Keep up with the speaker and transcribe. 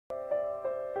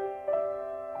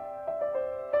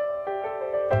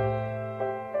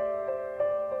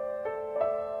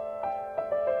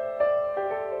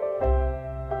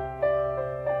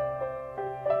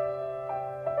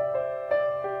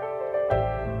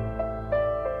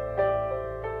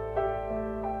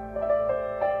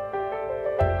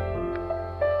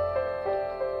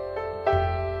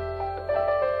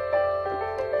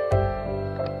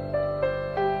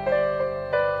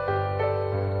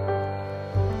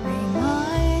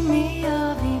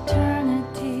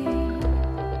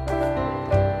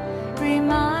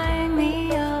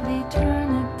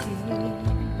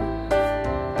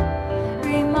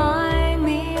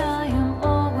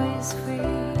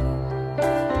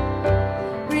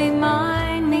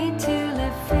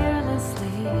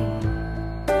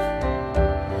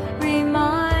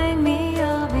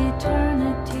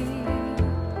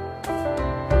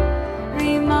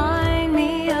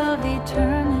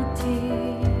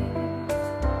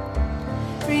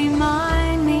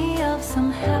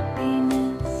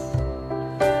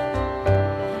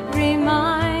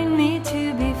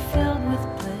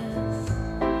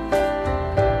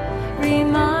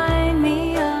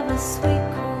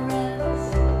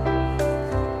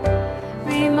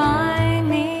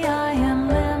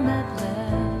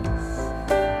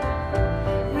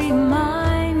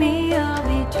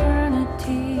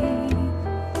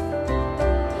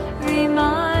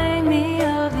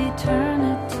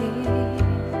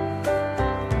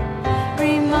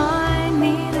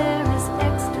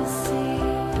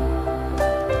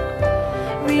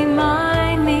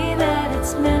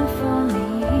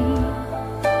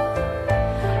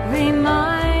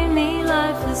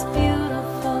is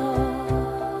beautiful.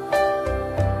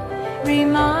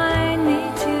 Remind me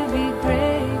to be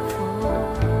grateful.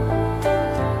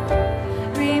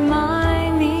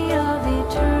 Remind me of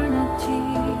eternity.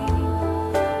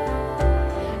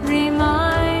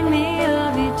 Remind me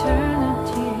of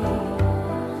eternity.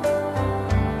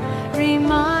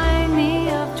 Remind me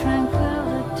of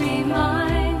tranquility.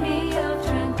 Remind me of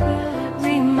tranquility.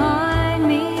 Remind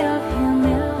me of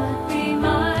humility.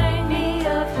 Remind me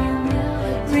of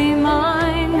humility.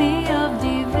 Remind me of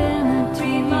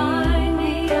divinity. Remind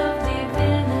me of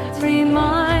divinity.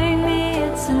 Remind me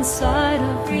it's inside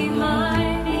of me.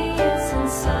 Remind me it's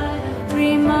inside of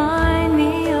me. Remind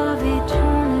me of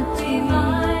eternity.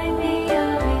 Remind me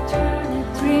of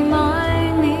eternity.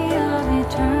 Remind me of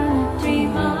eternity.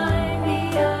 Remind me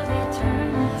of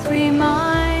eternity.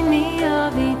 Remind me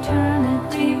of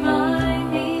eternity. Remind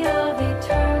me of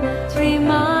eternity.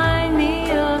 Remind me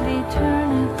of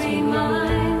eternity.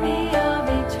 Remind me of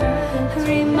eternity.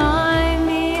 Remind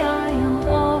me I am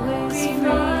always free.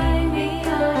 Remind me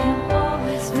I am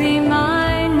always free.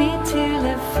 Remind me to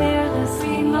live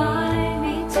fearlessly. Remind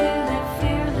me to live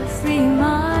fearlessly.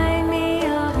 Remind me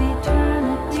of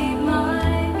eternity.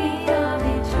 Remind me of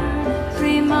eternity.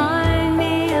 Remind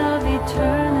me of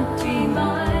eternity.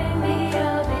 Remind me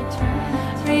of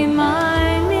eternity.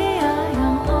 Remind me I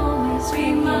am always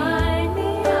free. Remind me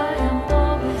I am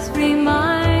always free.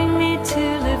 Remind me to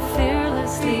live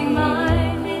fearlessly.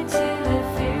 Remind me to live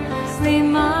fearlessly.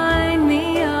 Remind me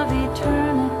of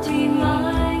eternity.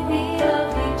 Remind me of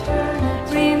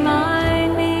eternity.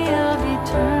 Remind me of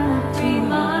eternity.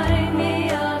 Remind me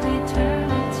of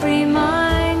eternity.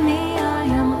 Remind me I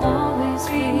am always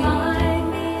free. Remind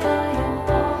me I am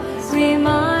always free.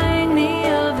 Remind me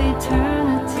of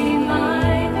eternity.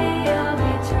 Remind me of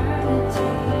eternity.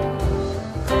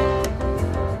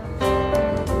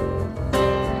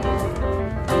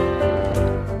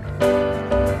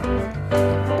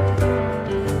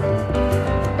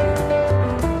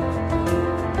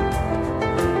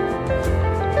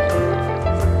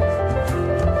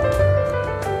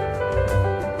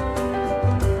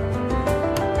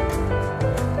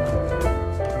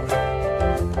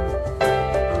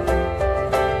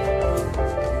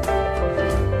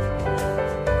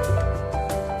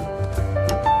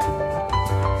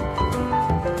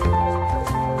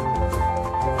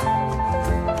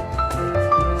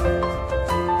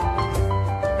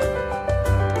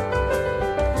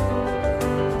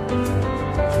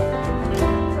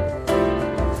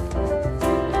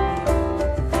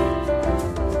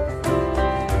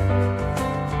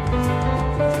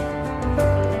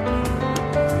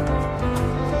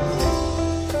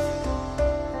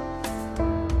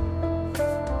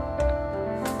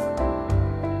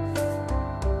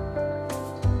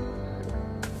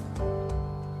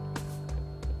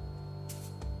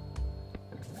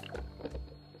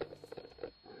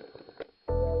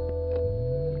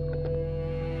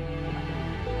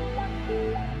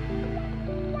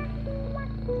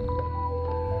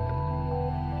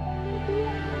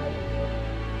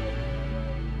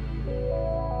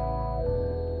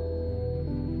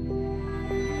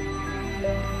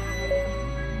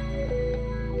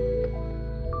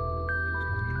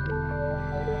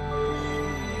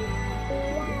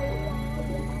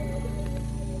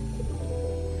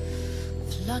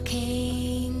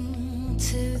 Flocking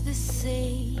to the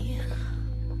sea,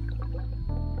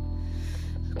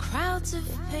 crowds of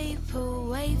people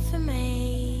wait for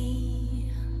me.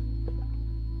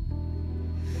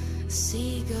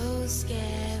 Seagulls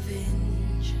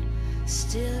scavenge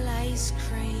still ice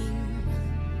cream.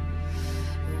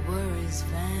 Worries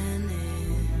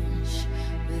vanish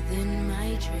within my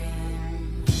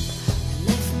dream. I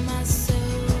left my soul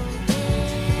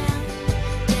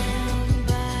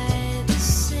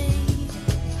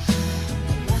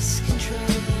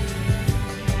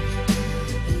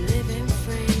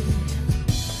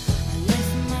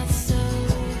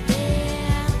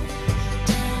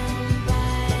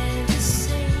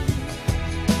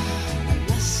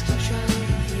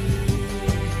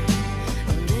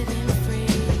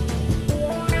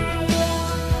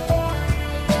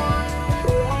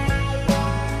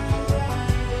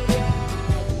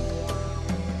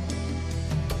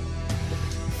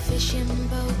fishing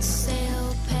boats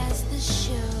sail past the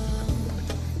shore.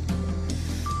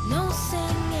 No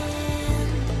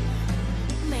singing,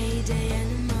 Mayday.